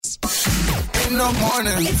in the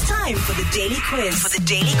morning. It's time for the Daily Quiz.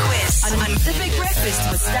 On Pacific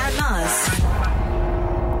Breakfast with Stan Mars.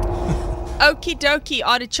 Okie dokie,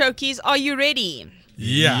 artichokes, are you ready?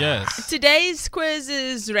 Yeah. Yes. Today's quiz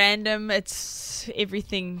is random. It's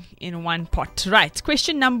everything in one pot. Right,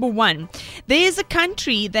 question number 1. There is a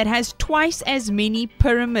country that has twice as many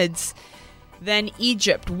pyramids than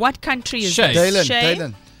Egypt. What country is Shay. this?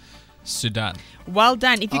 Dalen. Sudan. Well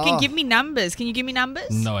done. If you can give me numbers. Can you give me numbers?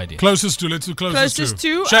 No idea. Closest to, let's do Closest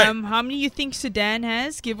to. Shay. How many you think Sudan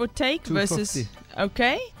has, give or take? 250. Versus.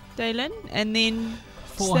 Okay, Dalen. And then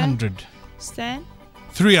 400. Stan?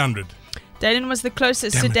 300. Dalen was the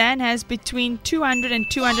closest. Damn it. Sudan has between 200 and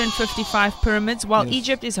 255 pyramids, while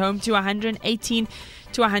Egypt is home to 118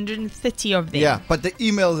 to 130 of them. Yeah, but the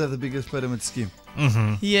emails have the biggest pyramid scheme.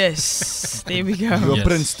 Yes. There we go. You're a Yes.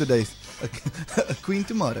 prince today, a queen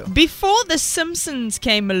tomorrow. Before The Simpsons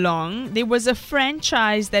came along, there was a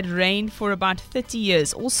franchise that reigned for about 30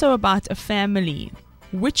 years, also about a family.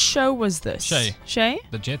 Which show was this? Shay. Shay?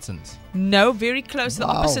 The Jetsons. No, very close. The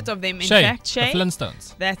Wow. opposite of them. In Shay. fact, The Shay.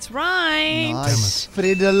 Flintstones. That's right. Nice.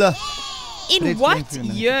 Fredele. In Fred what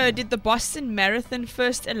Flintstone. year did the Boston Marathon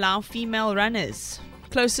first allow female runners?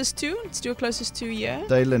 Closest to? Let's do a closest to year.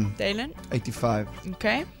 Dalen, Dalen. 85.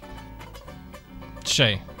 Okay.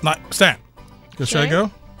 Shay. Stan. Should I Shay?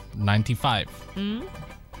 go? 95.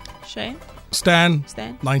 Shay. Stan.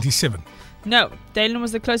 Stan. 97. No. Dalen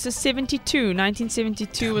was the closest. 72.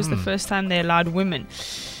 1972 was the first time they allowed women.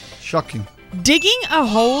 Shocking. Digging a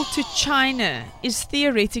hole to China is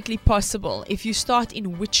theoretically possible if you start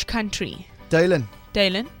in which country? Dalen,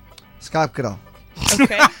 Dalen. Skaapkraal.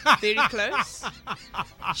 Okay. Very close.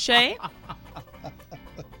 Shay.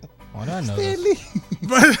 Why do I know this?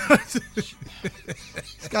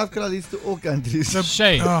 Skaapkraal is to all countries.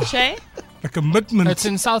 Shay. Shay. A commitment. It's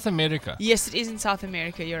in South America. Yes, it is in South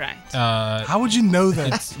America. You're right. How would you know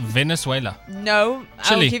that? It's Venezuela. No,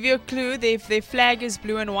 Chile. I'll give you a clue. Their flag is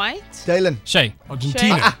blue and white. Dalen. Shay.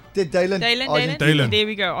 Argentina. Dalen. Dalen. Dalen. There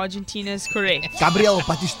we go. Argentina is correct. Gabriel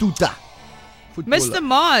Batistuta. Footballer. Mr.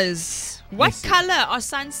 Mars, what Messi. color are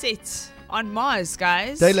sunsets on Mars,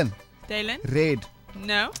 guys? Dalen. Dalen? Red.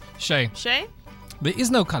 No. Shay. Shay? There is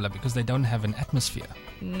no color because they don't have an atmosphere.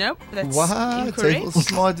 Nope. That's What? incorrect.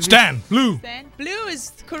 Smart. Stan. Blue. Stan? Blue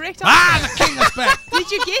is correct. Ah, answer. the king is back.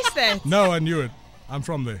 Did you guess that? No, I knew it. I'm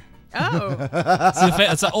from there. Oh,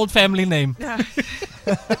 It's an old family name.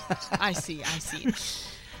 I see.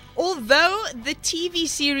 Although the TV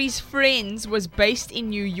series Friends was based in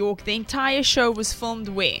New York, the entire show was filmed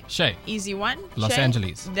where? Shay. Easy one. Los Shay?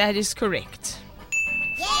 Angeles. That is correct.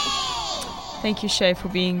 Thank you, Shay, for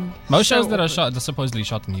being Most so shows that are awkward. supposedly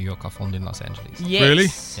shot in New York are filmed in Los Angeles. Yes. Really?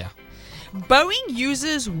 Yeah. Boeing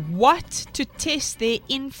uses what to test their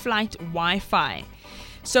in-flight Wi-Fi?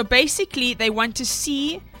 So basically, they want to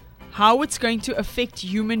see how it's going to affect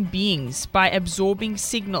human beings by absorbing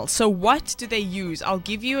signals. So what do they use? I'll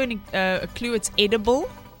give you a clue. It's edible,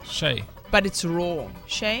 Shay. but it's raw.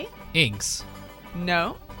 Shay? Eggs.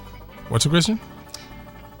 No. What's the question?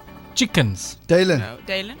 Chickens. Dalen. No.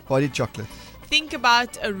 Dalen? Body chocolate. Think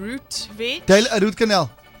about a root veg. Dalen, a root canal.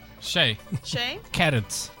 Shay. Shay?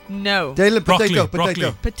 Carrots. No. Dalen, potato. Broccoli.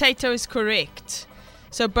 Potato. Potato is correct.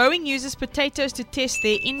 So Boeing uses potatoes to test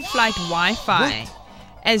their in-flight Wi-Fi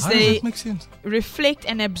as How does they that make sense? reflect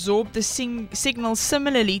and absorb the signal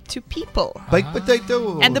similarly to people. Baked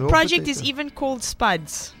potato. Or And the raw project potato? is even called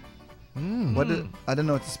Spuds. What? I don't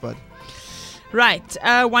know what to spud. Right.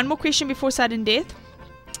 One more question before sudden death.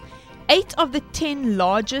 8 of the 10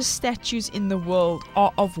 largest statues in the world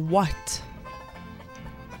are of what?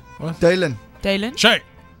 Dalen. Dalen? Shay.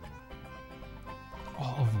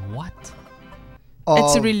 Oh, of what?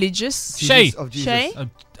 It's a Of religious. Jesus, Shay. Of Jesus. Shay?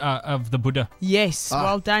 Of the Buddha. Yes. Ah.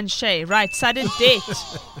 Well done, Shay. Right. Sudden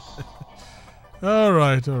death. All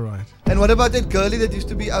right. And what about that girlie that used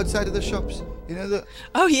to be outside of the shops? You know the.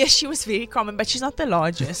 Oh, yes. She was very common, but she's not the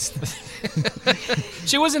largest.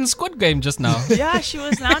 She was in Squid Game just now. Yeah, she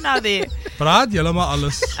was now there. Praat julle maar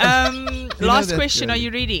alles. Last that question. girl. Are you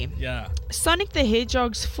ready? Yeah. Sonic the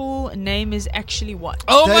Hedgehog's full name is actually what?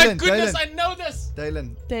 Oh my Dalen, goodness, Dalen. I know this.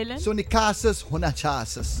 Dalen. Dalen? Sonicasis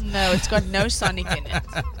Honachasis. No, it's got no Sonic in it.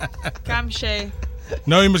 Come, Shay.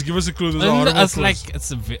 No, you must give us a clue. There's a horrible It's quiz. like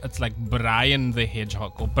it's like Brian the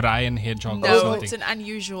Hedgehog or Brian Hedgehog or No, something. it's an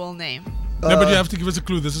unusual name. No, but you have to give us a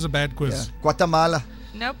clue. This is a bad Yeah. quiz. Guatemala.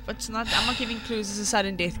 Nope, it's not. I'm not giving clues. It's a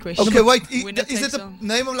sudden death question. Okay, wait. Winner Is takes it a all.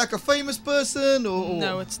 name of like a famous person or?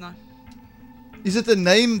 No, it's not. Is it a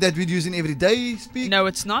name that we'd use in everyday speak? No,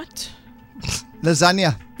 it's not.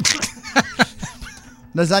 Lasagna.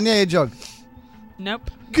 Lasagna hedgehog. Nope.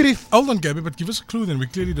 Grief. Hold on, Gabby, but give us a clue then. We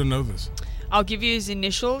clearly don't know this. I'll give you his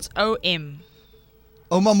initials. OM.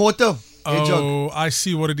 Omamoto. Hedgehog. Oh, I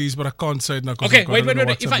see what it is, but I can't say it now. 'cause Okay, I've got wait. it on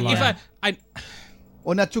the If WhatsApp I line.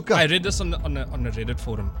 Onatsuka. I read this on a Reddit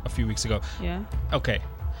forum a few weeks ago. Yeah. Okay,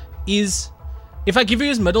 if I give you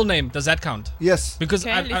his middle name, does that count? Yes. Because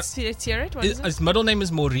Okay, let's hear it. What is it? his middle name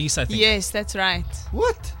is Maurice, I think. Yes, that's right.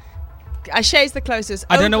 What? Ashay is the closest.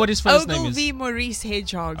 I don't know what his first name is. Ogilvy Maurice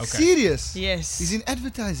Hedgehog. Okay. Serious? Yes. He's in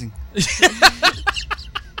advertising.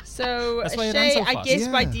 So, That's why you run so Ashay, I fast. guess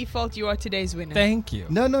by Yeah. default you are today's winner. Thank you.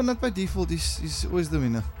 No, not by default. He's always the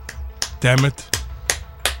winner. Damn it.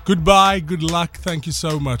 Goodbye, good luck. Thank you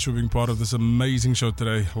so much for being part of this amazing show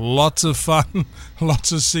today. Lots of fun,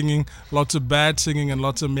 lots of singing, lots of bad singing, and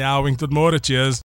lots of meowing. Tot môre, cheers.